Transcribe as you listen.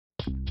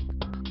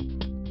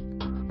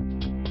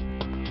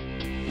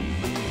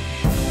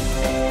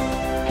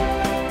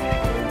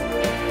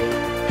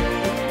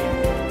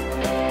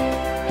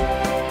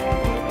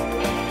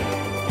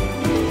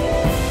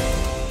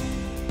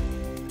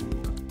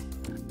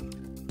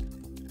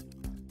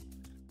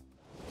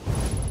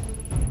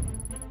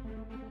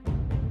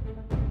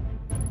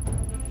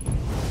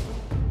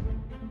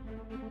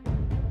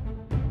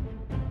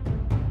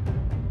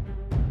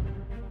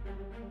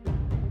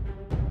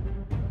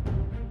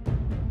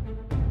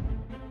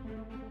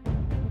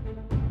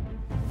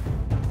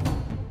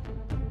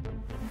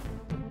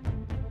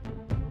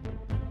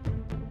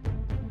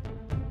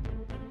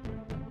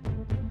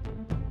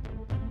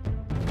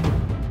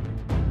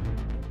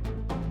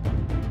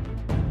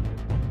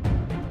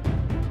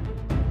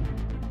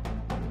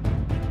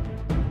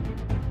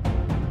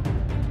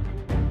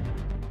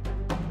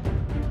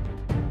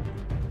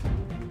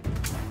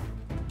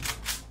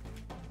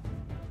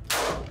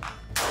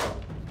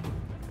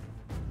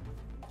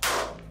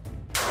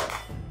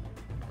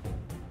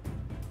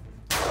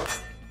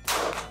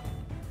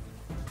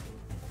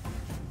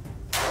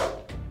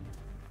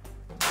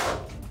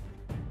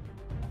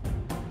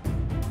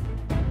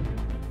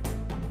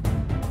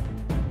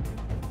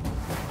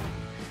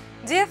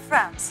Dear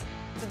friends,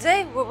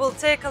 today we will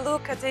take a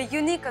look at a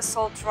unique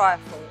assault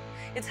rifle.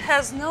 It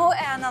has no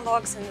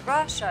analogs in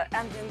Russia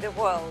and in the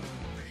world.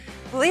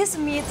 Please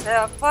meet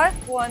a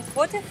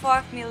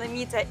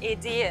 5.45mm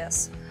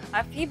ADS,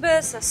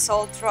 amphibious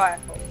assault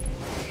rifle.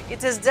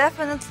 It is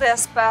definitely a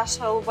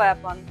special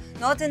weapon,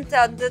 not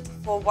intended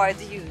for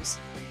wide use.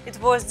 It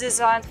was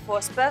designed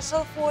for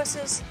special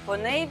forces, for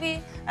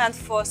Navy, and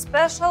for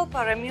special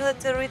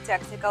paramilitary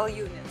tactical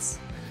units.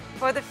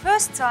 For the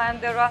first time,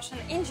 the Russian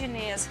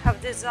engineers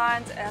have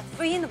designed a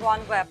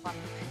 3-in-1 weapon.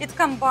 It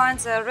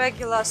combines a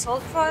regular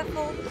assault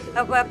rifle,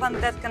 a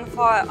weapon that can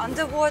fire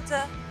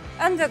underwater,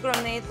 and a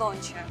grenade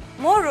launcher.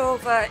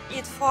 Moreover,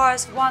 it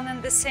fires one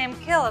and the same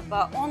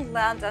caliber on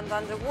land and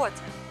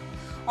underwater.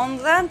 On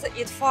land,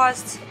 it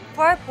fires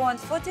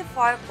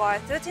 5.45 by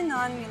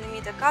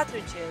 39mm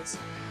cartridges,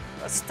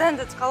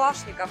 standard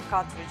Kalashnikov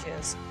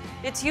cartridges.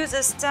 It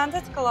uses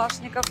standard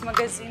Kalashnikov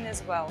magazine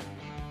as well.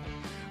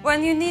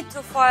 When you need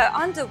to fire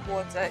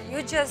underwater,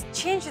 you just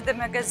change the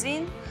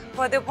magazine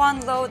for the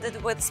one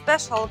loaded with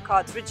special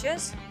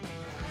cartridges.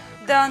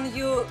 Then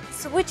you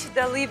switch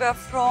the lever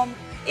from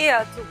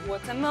air to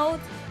water mode,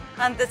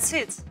 and that's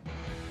it.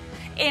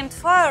 Aimed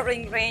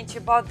firing range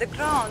above the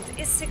ground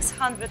is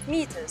 600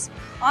 meters.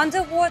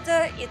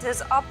 Underwater, it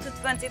is up to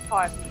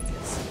 25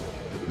 meters.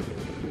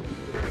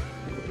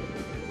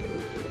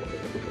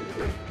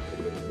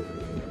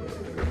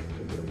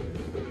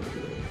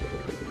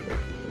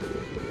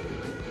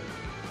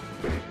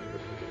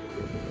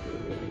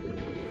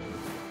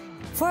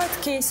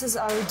 Fired cases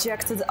are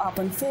ejected up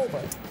and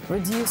forward,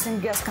 reducing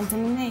gas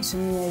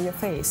contamination near your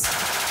face.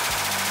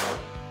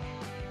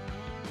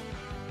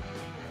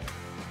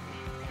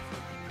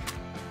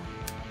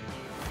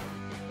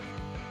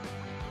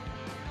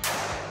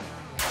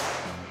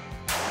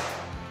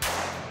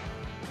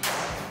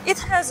 It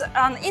has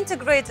an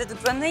integrated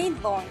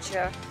grenade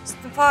launcher,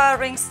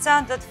 firing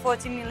standard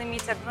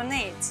 40mm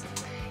grenades.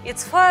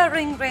 Its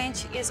firing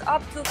range is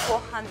up to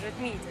 400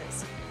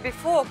 meters.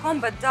 Before,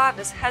 combat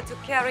divers had to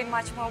carry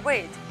much more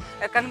weight: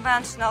 a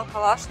conventional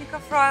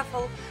Kalashnikov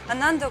rifle,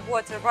 an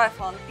underwater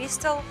rifle and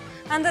pistol,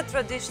 and a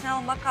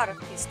traditional Makarov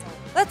pistol.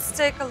 Let's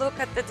take a look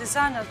at the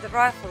design of the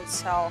rifle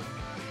itself.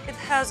 It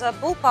has a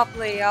bullpup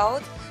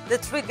layout. The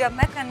trigger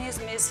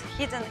mechanism is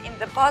hidden in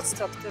the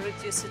buttstock to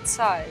reduce its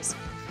size.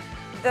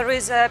 There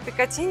is a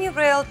Picatinny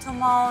rail to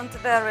mount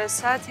various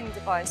sighting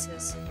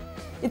devices.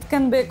 It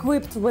can be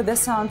equipped with a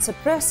sound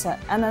suppressor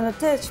and an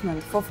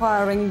attachment for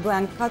firing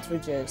blank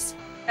cartridges.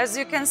 As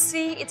you can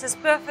see, it is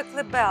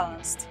perfectly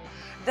balanced.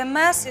 The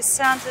mass is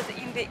centered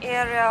in the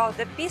area of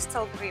the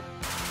pistol grip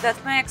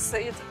that makes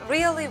it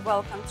really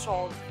well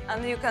controlled,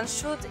 and you can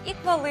shoot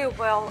equally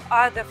well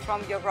either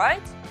from your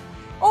right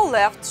or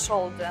left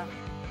shoulder.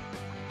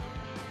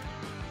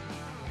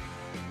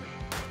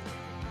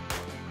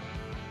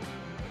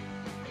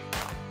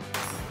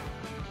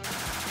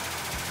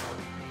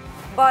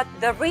 But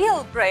the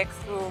real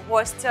breakthrough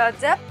was to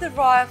adapt the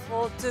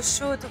rifle to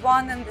shoot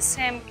one and the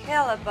same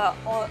caliber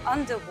or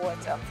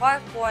underwater,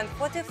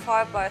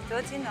 5.45 by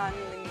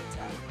 39mm.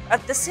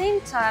 At the same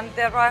time,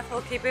 the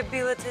rifle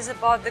capabilities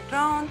above the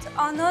ground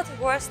are not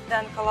worse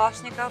than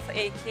Kalashnikov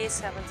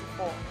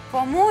AK-74.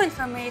 For more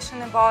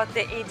information about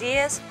the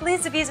ADS,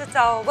 please visit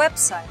our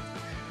website.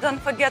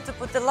 Don't forget to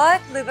put a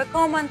like, leave a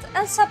comment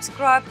and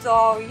subscribe to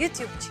our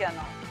YouTube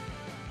channel.